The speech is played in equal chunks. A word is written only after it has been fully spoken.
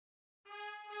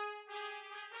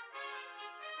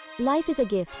Life is a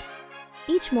gift.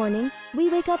 Each morning, we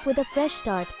wake up with a fresh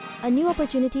start, a new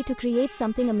opportunity to create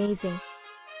something amazing.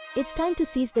 It's time to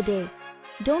seize the day.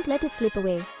 Don't let it slip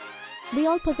away. We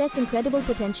all possess incredible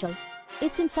potential.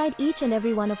 It's inside each and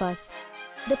every one of us.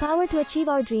 The power to achieve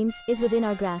our dreams is within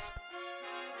our grasp.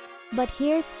 But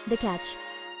here's the catch.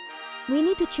 We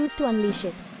need to choose to unleash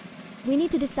it. We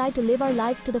need to decide to live our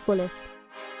lives to the fullest.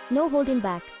 No holding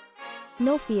back.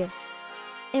 No fear.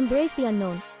 Embrace the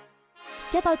unknown.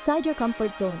 Step outside your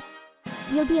comfort zone.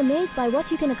 You'll be amazed by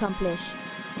what you can accomplish.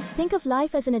 Think of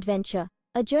life as an adventure,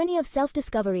 a journey of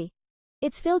self-discovery.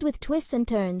 It's filled with twists and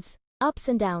turns, ups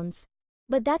and downs.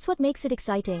 But that's what makes it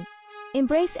exciting.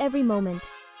 Embrace every moment,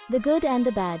 the good and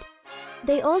the bad.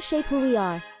 They all shape who we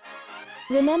are.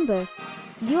 Remember,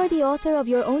 you are the author of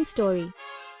your own story.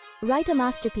 Write a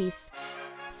masterpiece.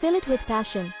 Fill it with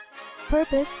passion,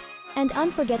 purpose, and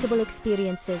unforgettable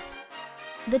experiences.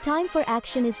 The time for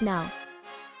action is now.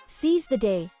 Seize the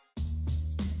day.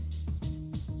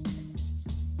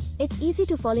 It's easy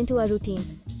to fall into a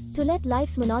routine, to let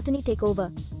life's monotony take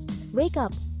over. Wake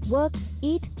up, work,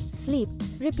 eat, sleep,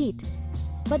 repeat.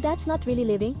 But that's not really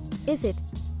living, is it?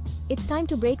 It's time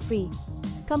to break free.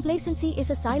 Complacency is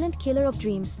a silent killer of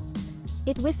dreams.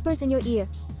 It whispers in your ear,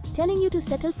 telling you to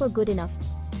settle for good enough.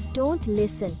 Don't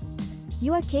listen.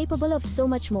 You are capable of so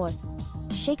much more.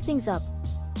 Shake things up.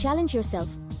 Challenge yourself.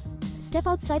 Step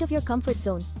outside of your comfort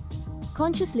zone.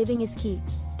 Conscious living is key.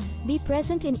 Be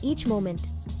present in each moment.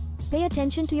 Pay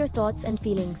attention to your thoughts and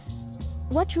feelings.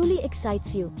 What truly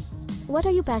excites you? What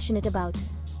are you passionate about?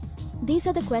 These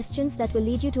are the questions that will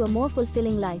lead you to a more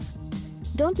fulfilling life.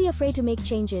 Don't be afraid to make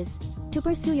changes, to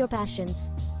pursue your passions.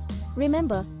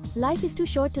 Remember, life is too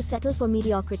short to settle for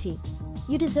mediocrity.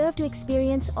 You deserve to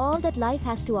experience all that life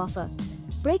has to offer.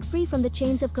 Break free from the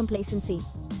chains of complacency.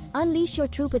 Unleash your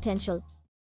true potential.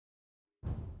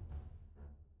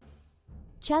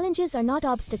 Challenges are not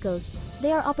obstacles,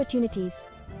 they are opportunities.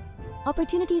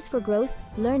 Opportunities for growth,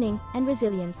 learning, and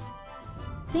resilience.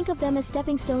 Think of them as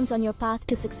stepping stones on your path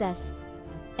to success.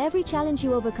 Every challenge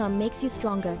you overcome makes you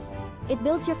stronger. It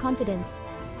builds your confidence.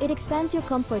 It expands your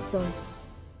comfort zone.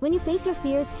 When you face your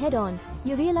fears head on,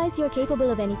 you realize you're capable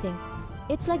of anything.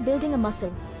 It's like building a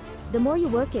muscle. The more you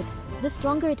work it, the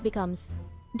stronger it becomes.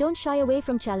 Don't shy away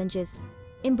from challenges.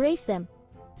 Embrace them.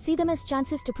 See them as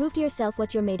chances to prove to yourself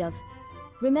what you're made of.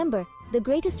 Remember, the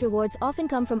greatest rewards often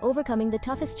come from overcoming the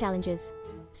toughest challenges.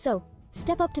 So,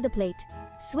 step up to the plate.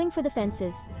 Swing for the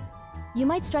fences. You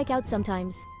might strike out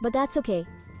sometimes, but that's okay.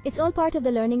 It's all part of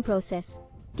the learning process.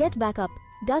 Get back up,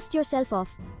 dust yourself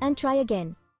off, and try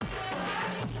again.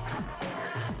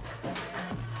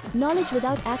 Knowledge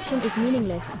without action is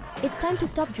meaningless. It's time to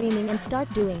stop dreaming and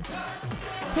start doing.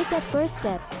 Take that first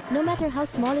step, no matter how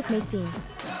small it may seem.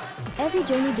 Every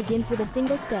journey begins with a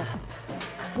single step.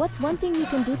 What's one thing you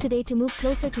can do today to move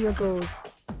closer to your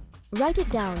goals? Write it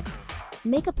down.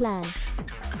 Make a plan.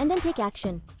 And then take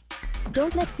action.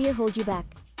 Don't let fear hold you back.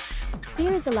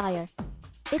 Fear is a liar.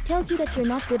 It tells you that you're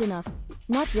not good enough,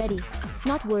 not ready,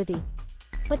 not worthy.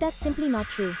 But that's simply not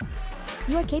true.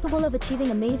 You are capable of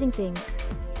achieving amazing things.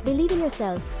 Believe in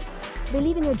yourself.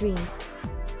 Believe in your dreams.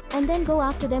 And then go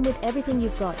after them with everything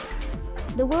you've got.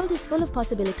 The world is full of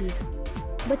possibilities.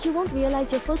 But you won't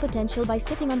realize your full potential by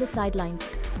sitting on the sidelines.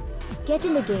 Get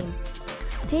in the game.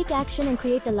 Take action and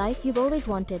create the life you've always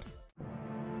wanted.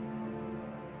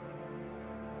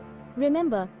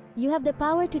 Remember, you have the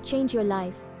power to change your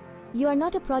life. You are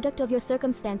not a product of your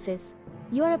circumstances.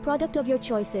 You are a product of your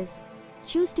choices.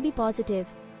 Choose to be positive.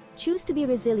 Choose to be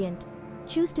resilient.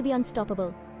 Choose to be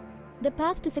unstoppable. The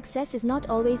path to success is not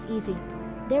always easy.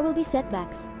 There will be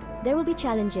setbacks. There will be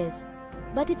challenges.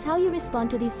 But it's how you respond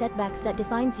to these setbacks that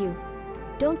defines you.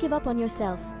 Don't give up on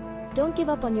yourself. Don't give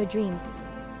up on your dreams.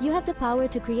 You have the power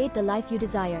to create the life you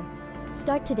desire.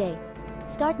 Start today.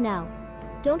 Start now.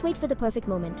 Don't wait for the perfect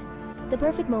moment. The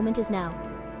perfect moment is now.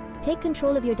 Take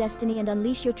control of your destiny and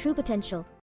unleash your true potential.